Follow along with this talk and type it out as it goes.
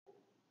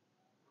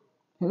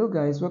Hello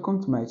guys,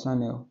 welcome to my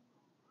channel.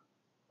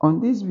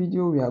 On this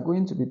video we are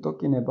going to be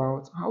talking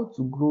about how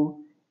to grow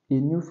a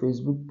new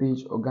Facebook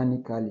page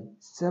organically.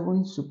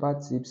 7 super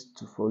tips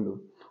to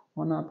follow.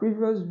 On our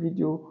previous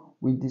video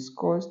we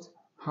discussed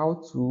how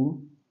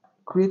to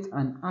create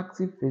an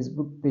active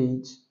Facebook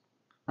page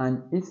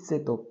and its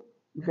setup.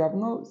 If you have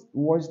not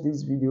watched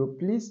this video,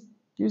 please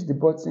use the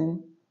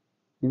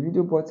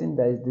video button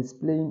that is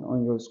displaying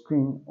on your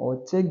screen,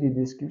 or check the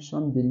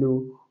description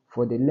below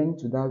for the link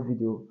to that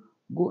video.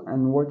 Go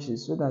and watch it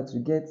so that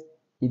you get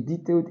a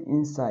detailed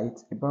insight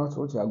about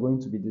what we are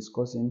going to be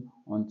discussing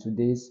on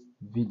today's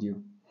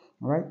video.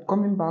 Alright,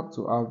 coming back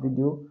to our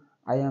video,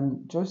 I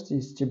am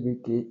Justice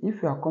Chibuike.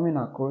 If you are coming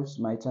across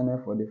my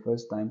channel for the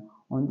first time,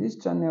 on this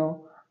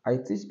channel I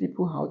teach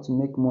people how to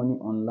make money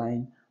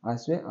online,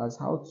 as well as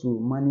how to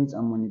manage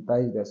and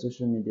monetize their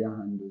social media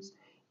handles.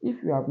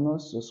 If you have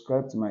not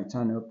subscribed to my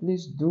channel,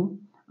 please do,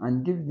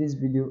 and give this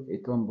video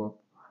a thumb up.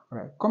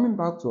 Alright, coming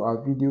back to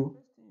our video,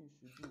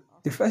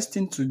 the first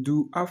thing to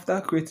do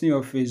after creating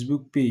your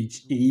Facebook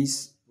page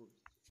is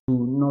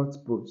do not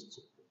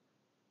post.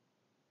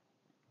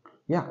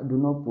 Do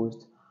not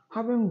post.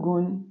 Having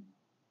grown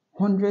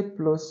 100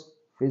 plus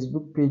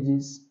Facebook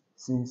pages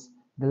since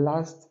the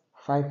last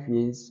 5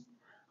 years,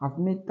 I've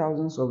made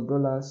thousands of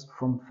dollars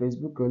from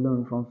Facebook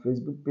alone, from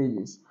Facebook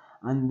pages,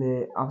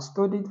 and I've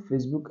studied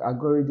Facebook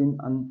algorithm,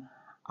 and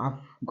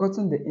I've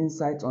gotten the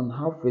insight on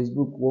how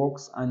Facebook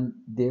works and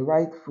the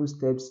right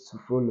footsteps to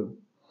follow.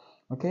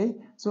 Okay,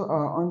 so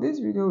on this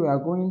video we are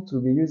going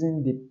to be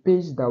using the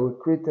page that we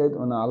created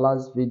on our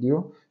last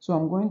video. So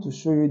I'm going to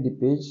show you the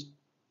page.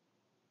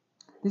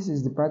 This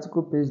is the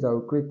practical page that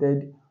we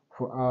created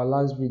for our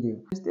last video.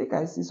 The mistake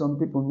I see some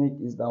people make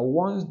is that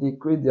once they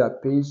create their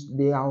page,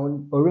 they are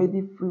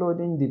already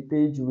flooding the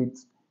page with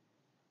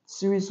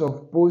series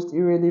of posts,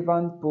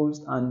 irrelevant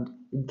posts, and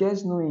it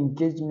gets no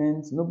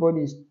engagement.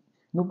 Nobody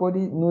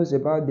knows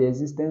about the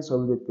existence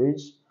of the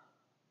page,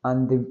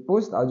 and the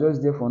posts are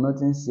just there for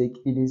nothing's sake.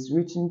 It is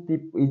reaching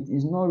people, it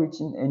is not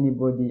reaching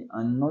anybody,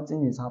 and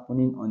nothing is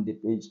happening on the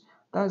page.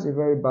 That's a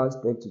very bad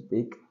step to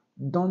take.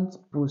 Don't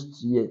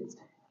post yet.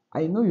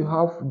 I know you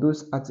have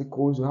those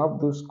articles, you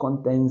have those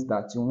contents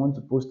that you want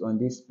to post on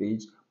this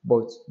page,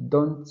 but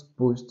don't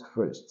post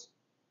first.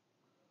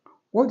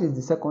 What is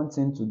the second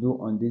thing to do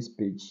on this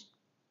page?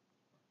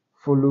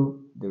 Follow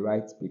the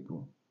right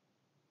people.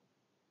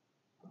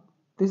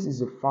 This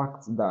is a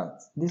fact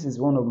that this is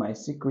one of my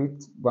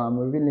secrets, but I'm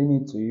revealing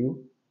it to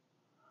you.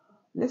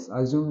 Let's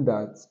assume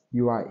that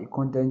you are a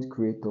content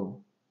creator,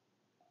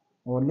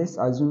 or let's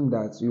assume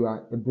that you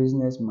are a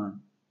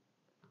businessman.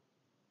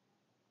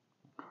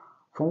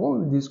 From what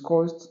we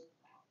discussed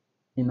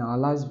in our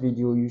last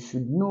video, you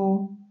should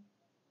know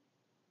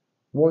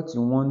what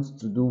you want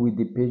to do with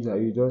the page that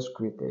you just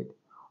created.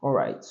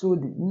 Alright, so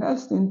the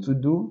next thing to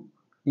do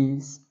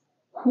is,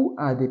 who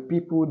are the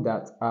people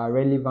that are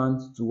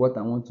relevant to what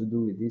I want to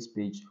do with this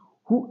page?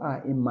 Who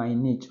are in my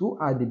niche? Who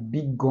are the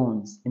big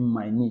guns in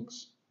my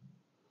niche?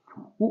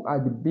 Who are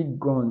the big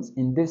guns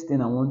in this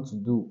thing I want to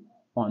do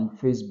on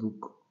Facebook?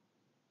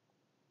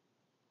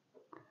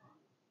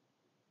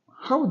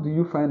 How do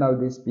you find out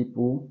these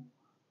people?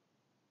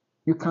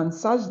 You can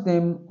search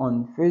them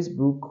on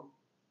Facebook,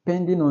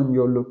 depending on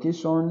your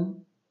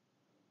location,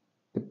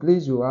 the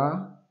place you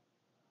are,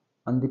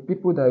 and the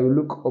people that you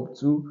look up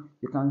to.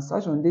 You can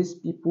search on these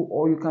people,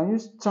 or you can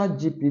use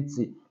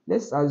ChatGPT.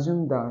 Let's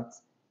assume that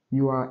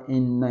you are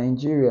in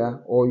Nigeria,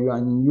 or you are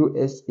in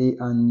USA,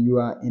 and you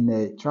are in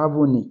a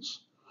travel niche.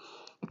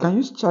 You can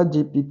use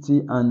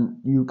ChatGPT and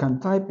you can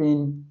type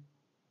in,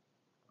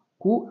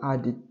 who are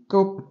the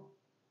top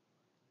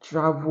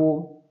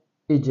travel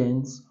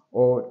agents,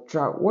 or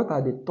what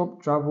are the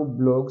top travel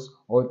blogs,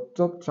 or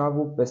top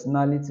travel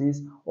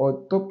personalities,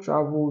 or top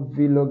travel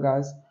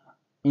vloggers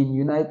in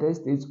United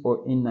States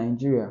or in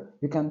Nigeria.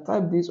 You can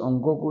type this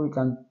on Google, you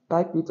can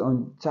type it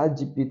on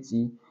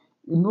ChatGPT.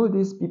 You know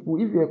these people.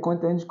 If you're a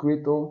content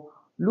creator,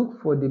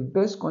 look for the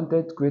best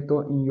content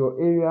creator in your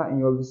area, in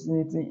your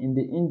vicinity, in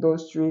the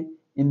industry,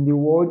 in the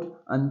world,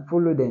 and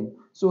follow them.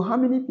 So how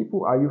many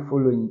people are you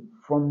following?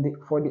 For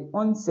the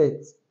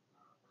onset,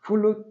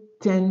 follow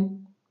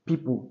 10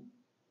 people,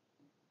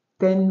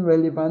 10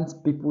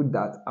 relevant people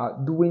that are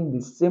doing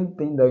the same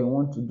thing that you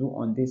want to do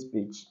on this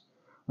page.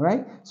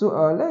 Right, so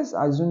let's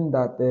assume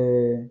that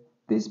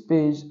this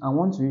page, I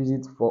want to use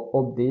it for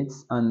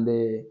updates, and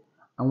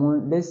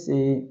let's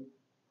say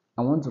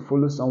I want to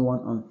follow someone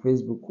on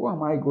Facebook. Who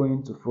am I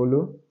going to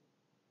follow?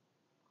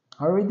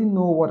 I already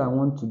know what I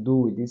want to do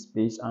with this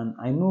page, and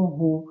I know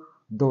who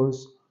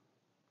does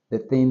the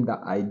thing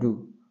that I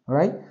do.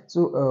 Right,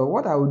 so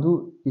what I will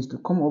do is to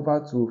come over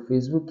to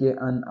Facebook here,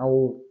 and I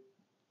will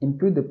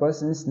input the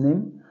person's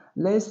name.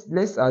 Let's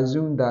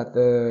assume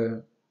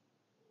that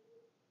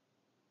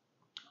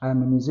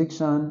I'm a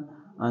musician,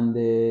 and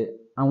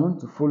I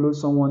want to follow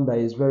someone that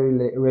is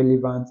very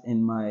relevant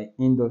in my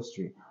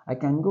industry. I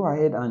can go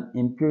ahead and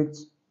input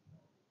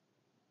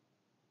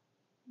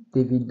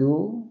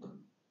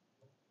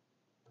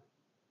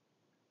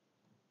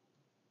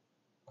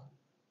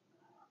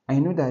I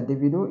know that the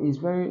video is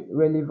very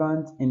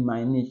relevant in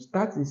my niche.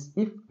 That is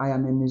if I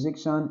am a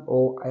musician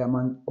or I am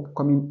an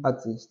upcoming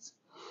artist.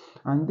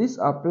 And this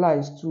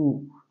applies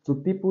to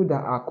people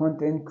that are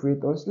content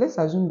creators. Let's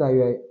assume that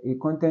you are a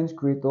content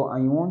creator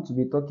and you want to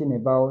be talking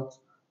about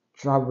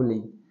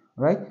traveling,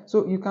 right?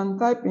 So you can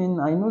type in,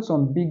 I know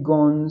some big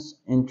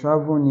guns in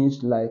travel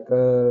niche like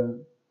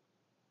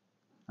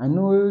I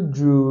know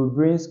Drew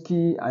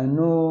Brinsky, I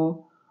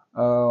know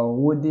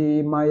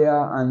Woody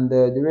Maya, and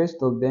the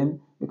rest of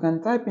them. You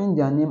can type in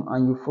their name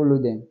and you follow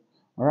them.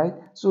 All right.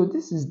 So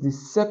this is the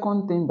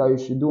second thing that you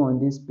should do on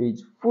this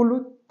page.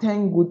 Follow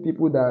 10 good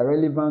people that are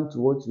relevant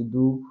to what you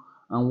do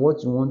and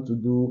what you want to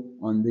do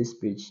on this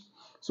page.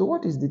 So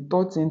what is the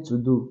third thing to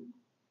do?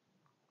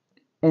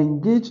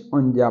 Engage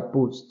on their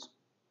post.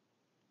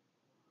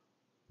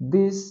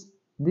 This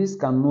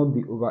cannot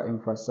be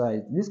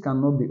overemphasized. This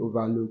cannot be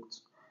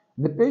overlooked.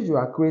 The page you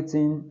are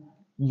creating,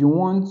 you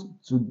want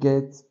to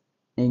get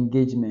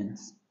engagement.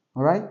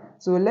 All right.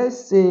 So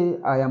let's say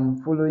I am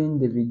following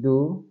the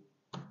video.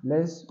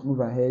 Let's move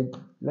ahead.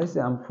 Let's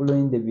say I'm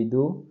following the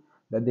video.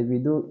 That the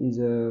video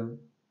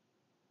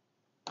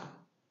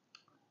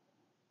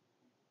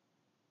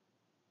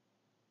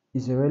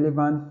is a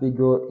relevant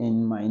figure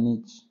in my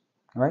niche.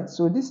 All right.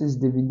 So this is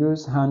the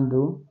video's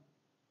handle.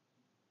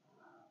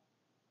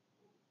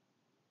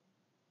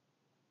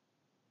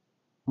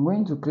 I'm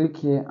going to click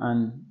here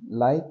and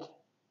like.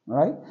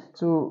 Right.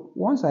 So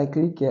once I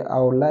click here,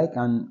 I'll like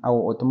and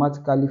I'll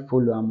automatically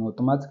follow. I'm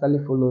automatically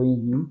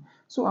following him.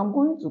 So I'm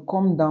going to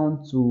come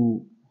down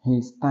to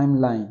his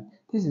timeline.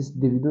 This is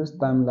Davido's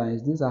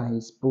timelines. These are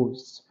his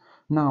posts.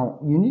 Now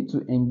you need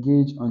to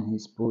engage on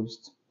his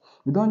post.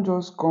 You don't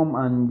just come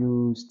and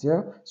you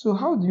stare. So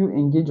how do you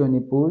engage on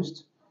a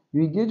post?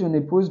 You engage on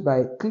a post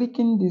by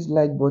clicking this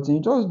like button.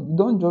 You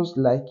don't just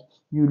like,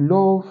 you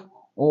love,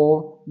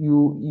 or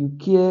you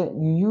care.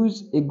 You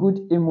use a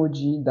good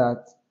emoji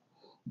that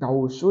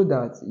will show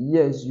that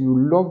yes, you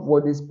love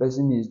what this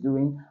person is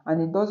doing.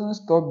 And it doesn't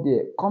stop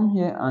there. Come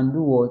here and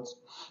do what?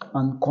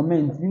 And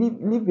comment.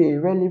 Leave a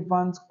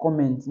relevant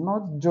comment,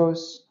 not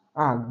just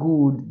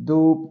good,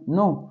 dope.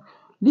 No,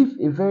 leave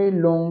a very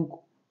long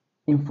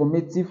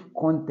informative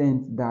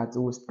content that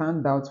will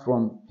stand out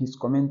from his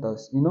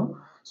commenters.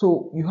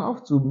 So you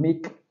have to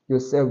make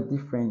yourself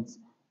different.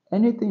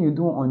 Anything you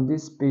do on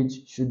this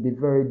page should be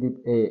very deep,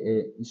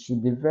 it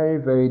should be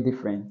very, very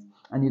different,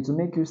 and it will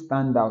make you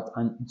stand out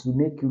and it will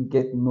make you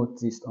get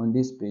noticed on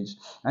this page.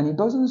 And it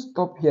doesn't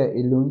stop here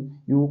alone.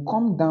 You will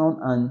come down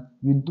and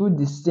you do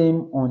the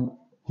same on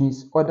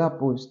his other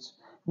posts.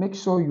 Make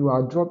sure you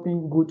are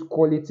dropping good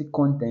quality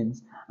content,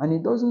 and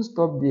it doesn't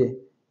stop there.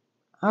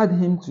 Add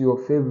him to your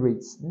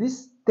favorites.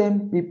 These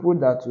 10 people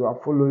that you are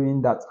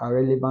following that are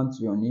relevant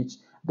to your niche,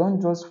 don't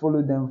just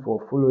follow them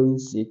for following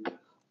sake.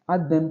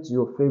 Add them to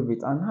your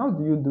favorite. And how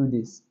do you do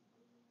this?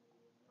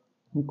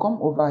 You come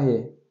over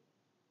here,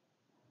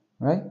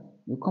 right?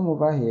 You come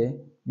over here,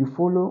 you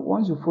follow.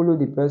 Once you follow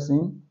the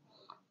person,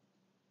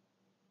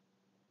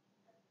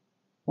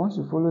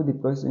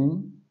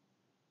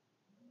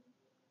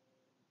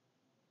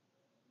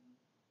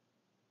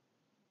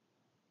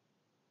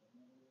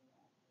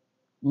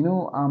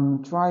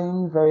 I'm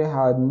trying very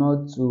hard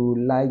not to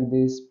like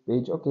this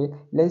page. Okay,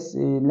 let's say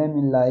let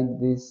me like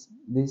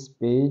this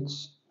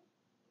page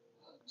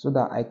so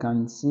that I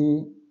can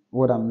see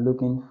what I'm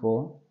looking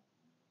for.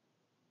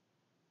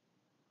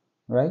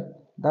 Right,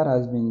 that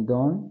has been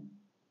done.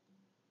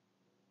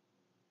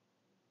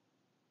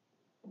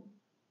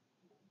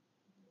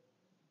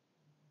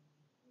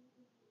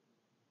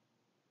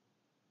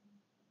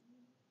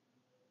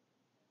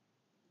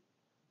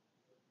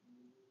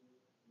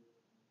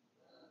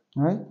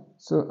 Right,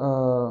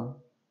 so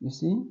you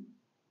see,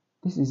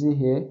 this is it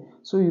here.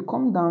 So you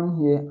come down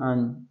here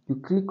and you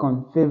click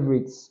on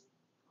favorites.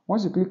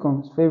 Once you click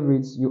on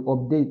favorites, you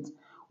update.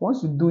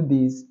 Once you do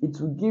this,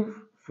 it will give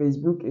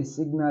Facebook a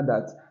signal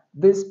that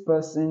this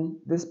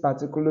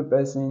particular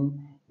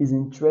person is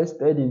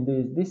interested in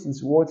this. This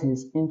is what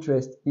his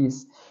interest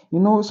is.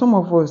 Some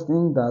of us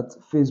think that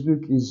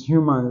Facebook is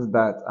humans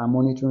that are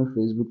monitoring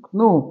Facebook.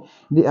 No,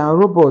 they are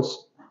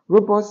robots.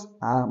 Robots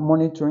are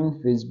monitoring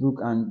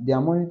Facebook, and they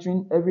are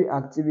monitoring every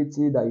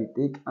activity that you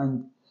take,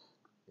 and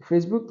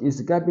Facebook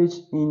is garbage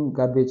in,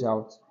 garbage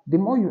out. The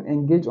more you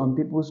engage on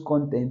people's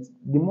content,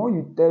 the more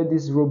you tell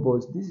these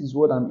robots, this is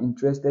what I'm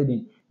interested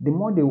in, the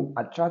more they will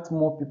attract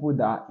more people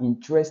that are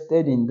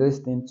interested in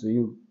listening to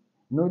you.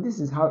 This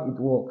is how it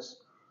works.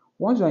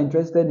 Once you're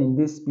interested in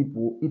these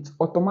people, it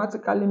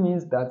automatically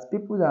means that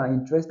people that are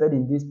interested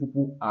in these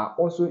people are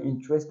also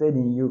interested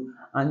in you,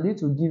 and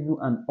it will give you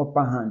an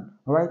upper hand.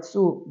 All right,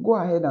 so go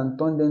ahead and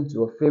turn them to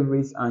your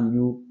favorites and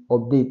you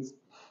update.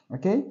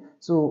 Okay,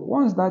 so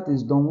once that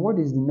is done, what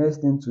is the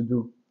next thing to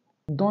do?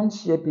 Don't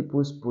share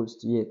people's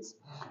posts yet.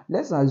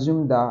 Let's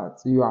assume that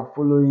you are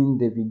following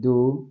the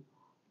video.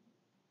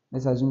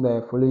 Let's assume that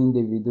you're following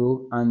the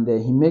video and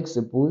he makes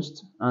a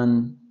post,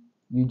 and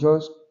you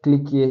just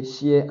click here,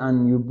 share,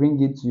 and you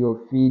bring it to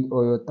your feed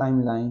or your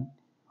timeline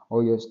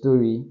or your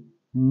story.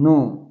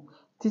 No,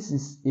 this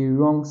is a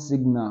wrong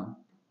signal.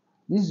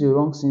 This is a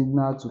wrong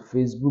signal to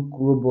Facebook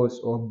robots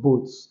or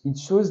bots. It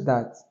shows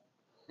that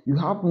you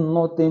have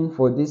nothing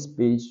for this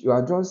page. You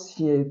are just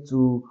here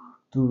to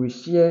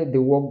reshare the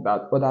work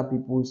that other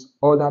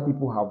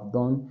people have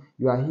done.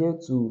 You are here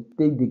to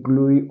take the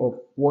glory of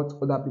what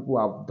other people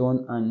have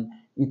done, and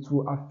it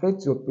will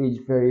affect your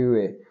page very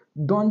well.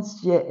 Don't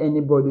share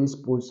anybody's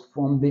post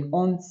from the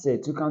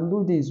onset. You can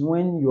do this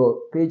when your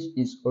page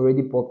is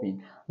already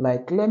popping.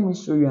 Like, let me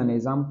show you an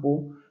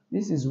example.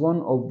 This is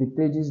one of the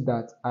pages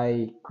that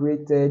I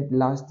created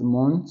last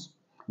month.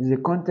 It's a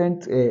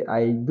content,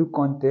 I do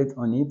content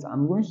on it.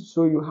 I'm going to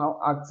show you how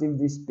active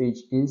this page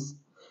is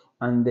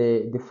and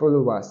the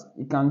followers.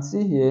 You can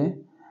see here,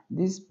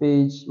 this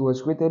page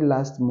was created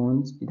last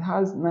month. It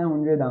has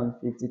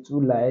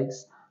 952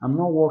 likes. I'm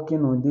not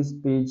working on this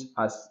page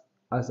as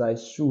I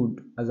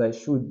should,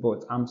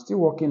 but I'm still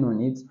working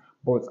on it,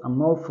 but I'm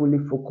not fully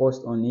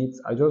focused on it.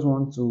 I just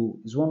want to,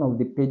 it's one of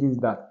the pages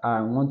that I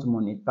want to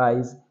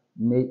monetize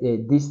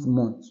this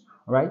month.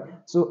 All right,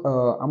 so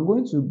I'm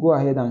going to go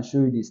ahead and show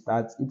you the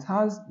stats. It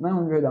has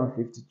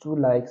 952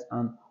 likes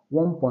and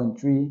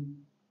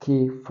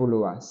 1.3k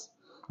followers.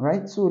 All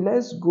right, so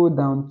let's go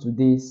down to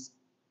this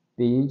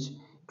page.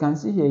 You can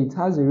see here it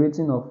has a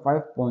rating of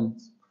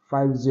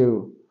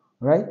 5.50,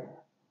 right,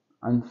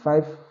 and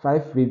five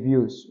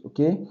reviews.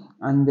 Okay,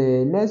 and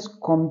let's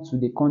come to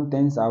the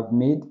contents I've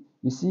made.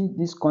 You see,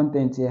 this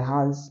content here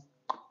has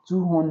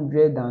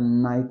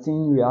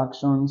 219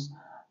 reactions,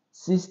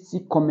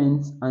 60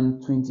 comments,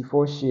 and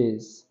 24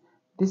 shares.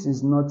 This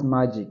is not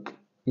magic.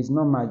 It's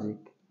not magic.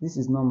 This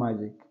is not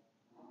magic.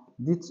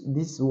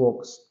 This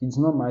works. It's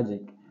not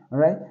magic. All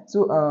right,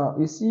 so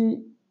you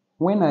see,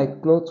 when I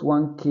clocked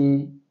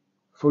 1k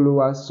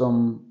followers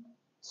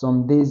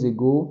some days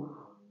ago,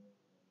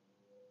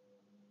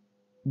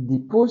 the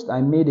post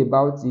I made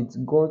about it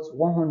got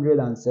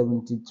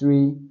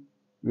 173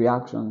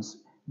 reactions.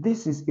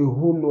 This is a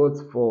whole lot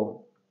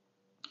for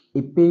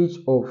a page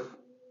of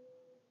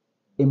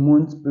a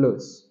month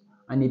plus,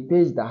 and a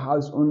page that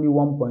has only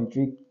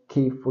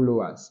 1.3k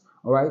followers.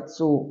 All right,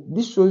 so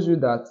this shows you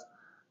that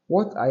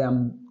what I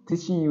am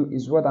teaching you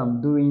is what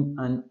I'm doing,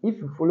 and if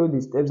you follow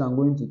the steps I'm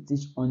going to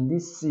teach on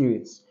this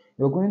series,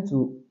 you're going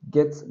to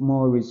get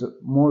more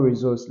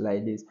results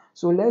like this.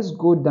 So let's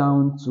go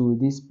down to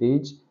this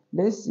page.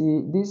 Let's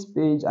see this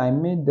page. I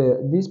made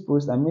this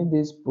post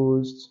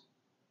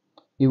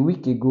a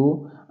week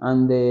ago,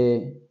 and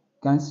you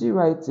can see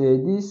right here,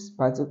 this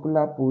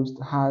particular post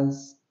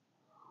has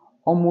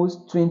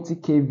almost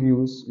 20k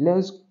views.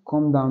 Let's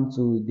come down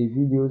to the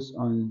videos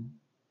on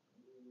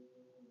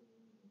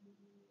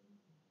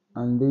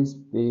this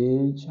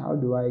page. How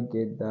do I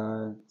get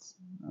that?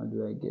 How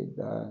do I get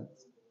that?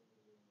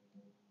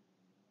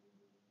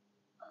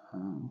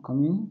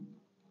 Coming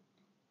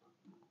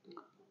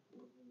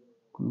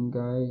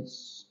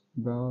guys,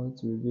 about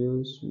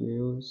reviews,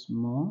 reels,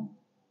 more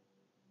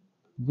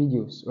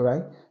videos. All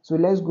right, so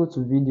let's go to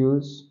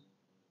videos.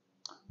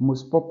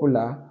 Most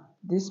popular.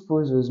 This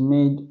post was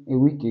made a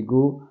week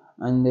ago,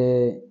 and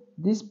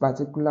this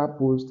particular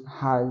post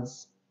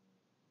has,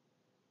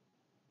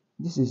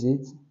 this is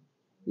it,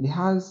 it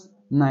has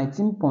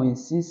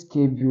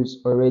 19.6k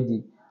views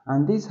already,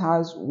 and this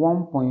has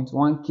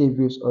 1.1k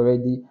views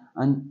already,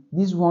 and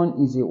this one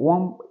is a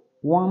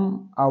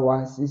 1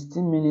 hour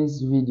 16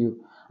 minutes video.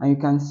 And you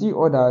can see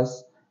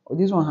others.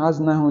 This one has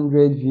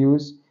 900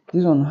 views,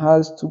 this one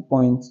has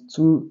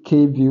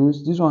 2.2k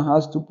views, this one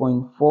has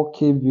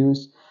 2.4k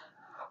views,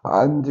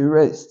 and the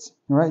rest.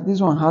 Right,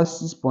 this one has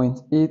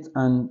 6.8,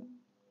 and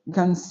you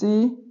can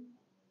see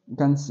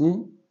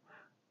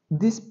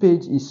this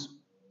page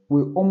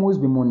will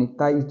almost be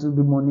monetized. It will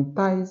be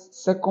monetized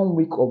second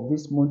week of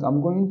this month.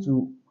 I'm going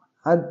to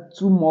add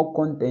 2 more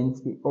content.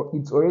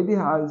 It already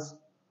has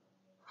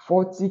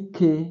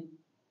 40k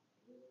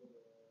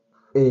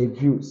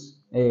views,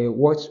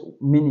 watch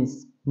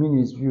minutes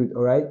viewed.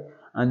 All right,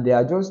 and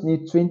I just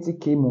need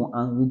 20k more,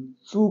 and with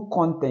 2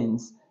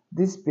 contents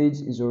this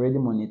page is already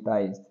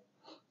monetized.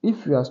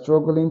 If you are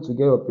struggling to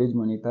get your page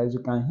monetized, you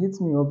can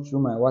hit me up through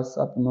my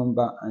WhatsApp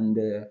number, and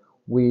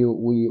we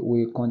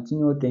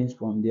continue things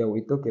from there.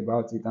 We talk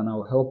about it, and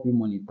I'll help you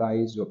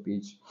monetize your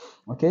page.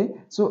 Okay,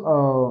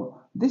 so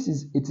this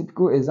is a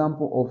typical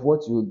example of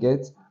what you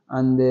get,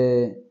 and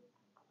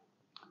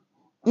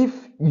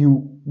if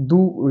you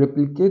do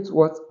replicate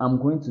what I'm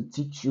going to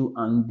teach you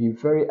and be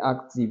very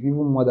active,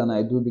 even more than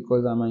I do,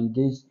 because I'm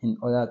engaged in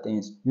other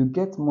things, you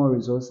get more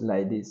results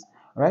like this.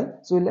 Right,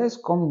 so let's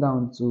come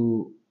back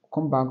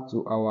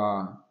to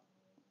our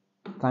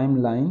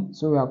timeline.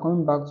 So we are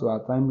coming back to our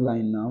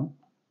timeline now.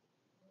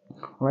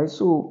 Right,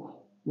 so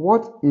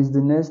what is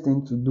the next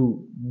thing to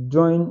do?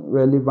 Join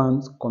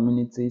relevant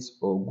communities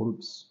or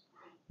groups.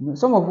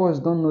 Some of us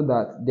don't know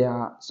that there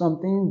are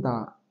something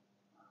that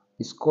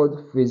is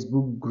called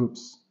Facebook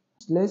groups.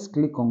 Let's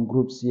click on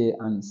groups here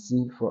and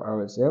see for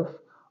ourselves.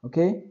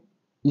 Okay,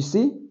 you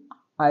see,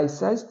 I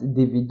searched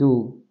the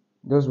video.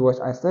 Just watch.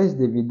 I searched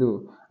the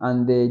video,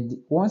 and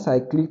once I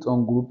clicked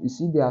on group, you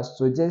see they are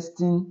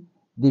suggesting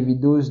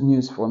Davido's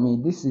news for me.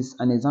 This is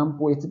an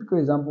example, a typical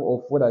example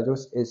of what I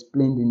just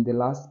explained in the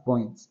last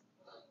point.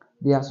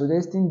 They are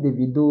suggesting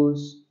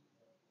Davido's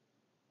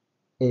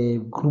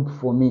group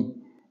for me.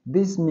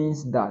 This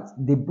means that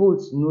they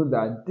both know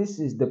that this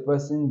is the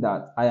person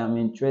that I am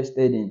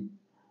interested in.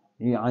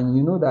 Yeah, and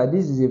you know that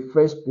this is a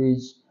fresh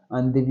page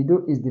and the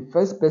video is the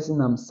first person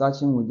I'm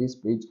searching with this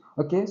page.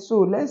 Okay, so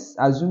let's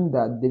assume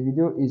that the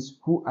video is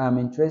who I am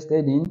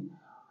interested in.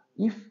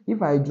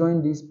 If I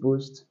join this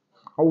post,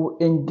 I will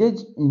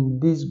engage in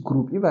this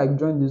group. If I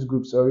join this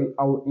group, sorry,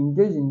 I will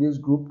engage in this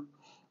group.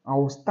 I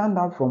will stand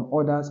out from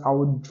others. I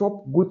will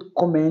drop good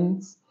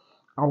comments.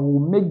 I will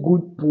make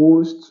good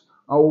posts.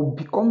 I will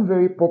become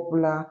very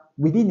popular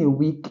within a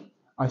week.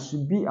 I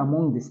should be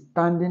among the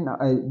standing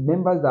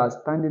members that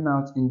are standing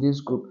out in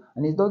this group.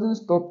 And it doesn't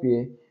stop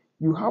here.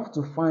 You have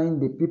to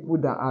find the people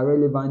that are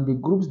relevant, the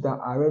groups that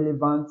are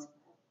relevant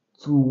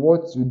to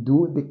what you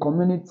do, the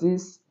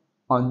communities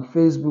on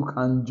Facebook,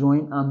 and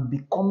join and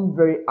become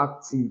very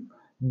active.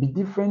 Be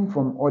different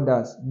from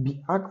others.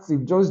 Be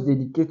active. Just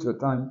dedicate your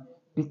time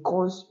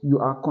because you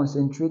are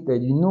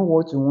concentrated. You know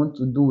what you want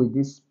to do with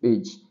this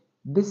page.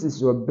 This is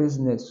your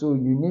business, so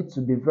you need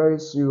to be very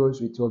serious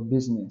with your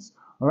business.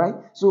 All right.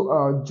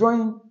 So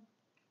join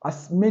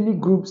as many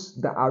groups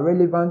that are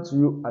relevant to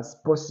you as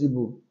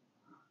possible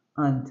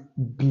and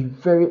be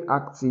very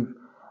active.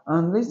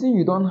 And listen,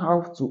 you don't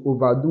have to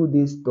overdo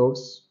these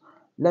stuffs.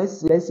 Let's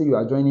say you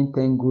are joining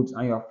 10 groups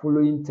and you are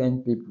following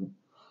 10 people.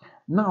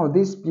 Now,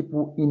 these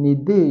people in a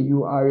day,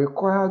 you are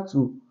required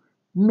to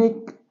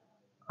make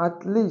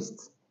at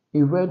least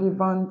a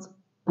relevant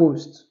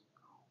post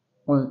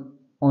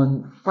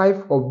on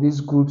 5 of these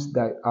groups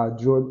that are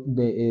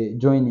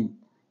joining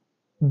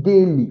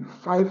daily.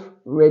 5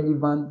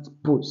 relevant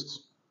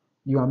posts.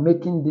 You are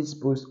making this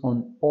post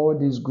on all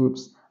these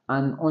groups,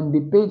 and on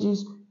the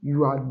pages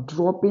you are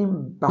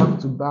dropping back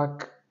to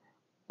back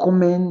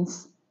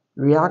comments,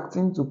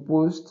 reacting to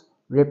posts,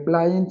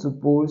 replying to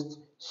posts,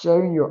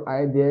 sharing your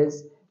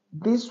ideas.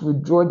 This will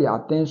draw the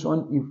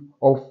attention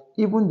of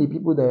even the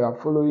people that you are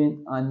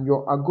following, and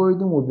your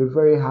algorithm will be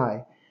very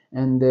high.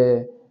 And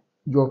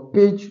your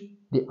page,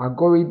 the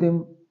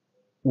algorithm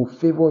will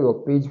favor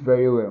your page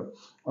very well.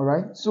 All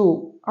right.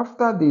 So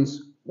after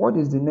this, what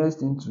is the next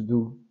thing to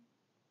do?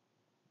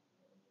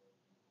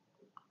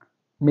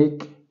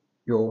 Make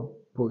your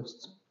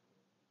post.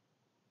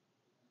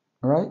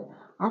 All right.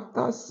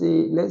 After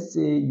let's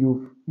say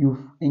you've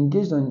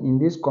engaged in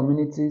these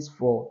communities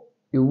for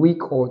a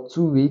week or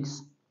 2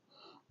 weeks,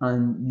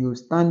 and you're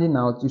standing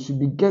out, you should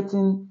be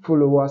getting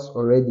followers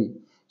already.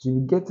 You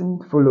should be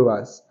getting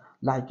followers.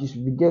 Like you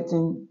should be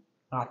getting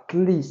at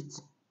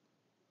least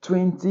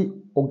 20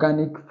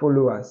 organic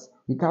followers.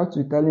 Without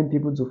you telling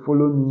people to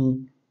follow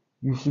me,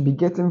 you should be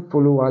getting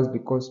followers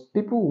because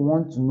people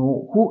want to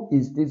know who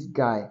is this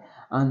guy,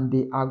 and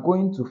they are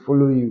going to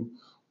follow you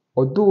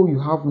although you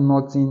have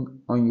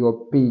nothing on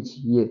your page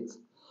yet.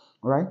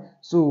 All right.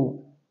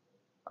 So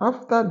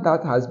after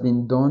that has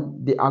been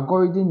done, the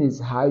algorithm is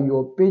high,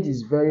 your page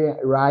is very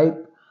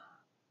ripe.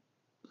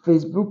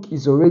 Facebook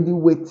is already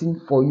waiting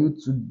for you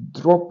to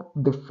drop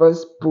the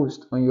first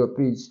post on your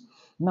page.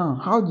 Now,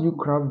 how do you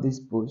craft this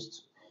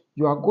post?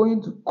 You are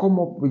going to come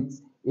up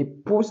with a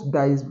post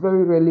that is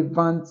very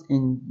relevant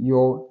in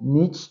your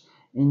niche,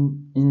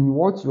 in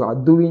what you are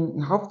doing.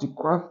 You have to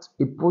craft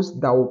a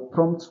post that will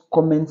prompt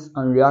comments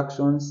and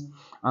reactions.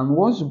 And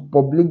once you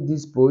publish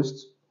this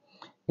post,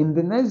 in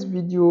the next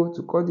video,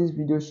 to cut this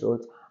video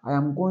short, I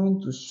am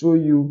going to show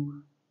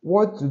you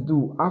what to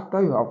do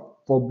after you have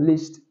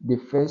published the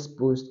first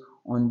post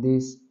on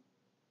this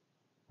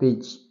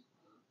page.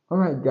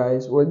 Alright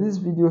guys, was this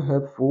video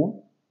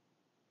helpful?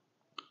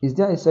 Is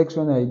there a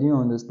section I didn't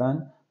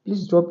understand?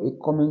 Please drop a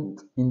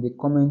comment in the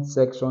comment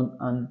section,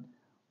 and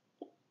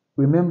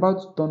remember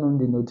to turn on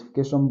the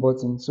notification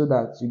button so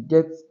that you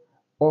get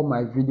all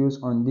my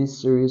videos on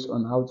this series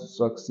on how to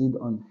succeed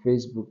on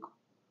Facebook.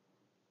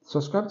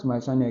 Subscribe to my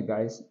channel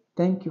guys.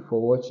 Thank you for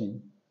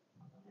watching.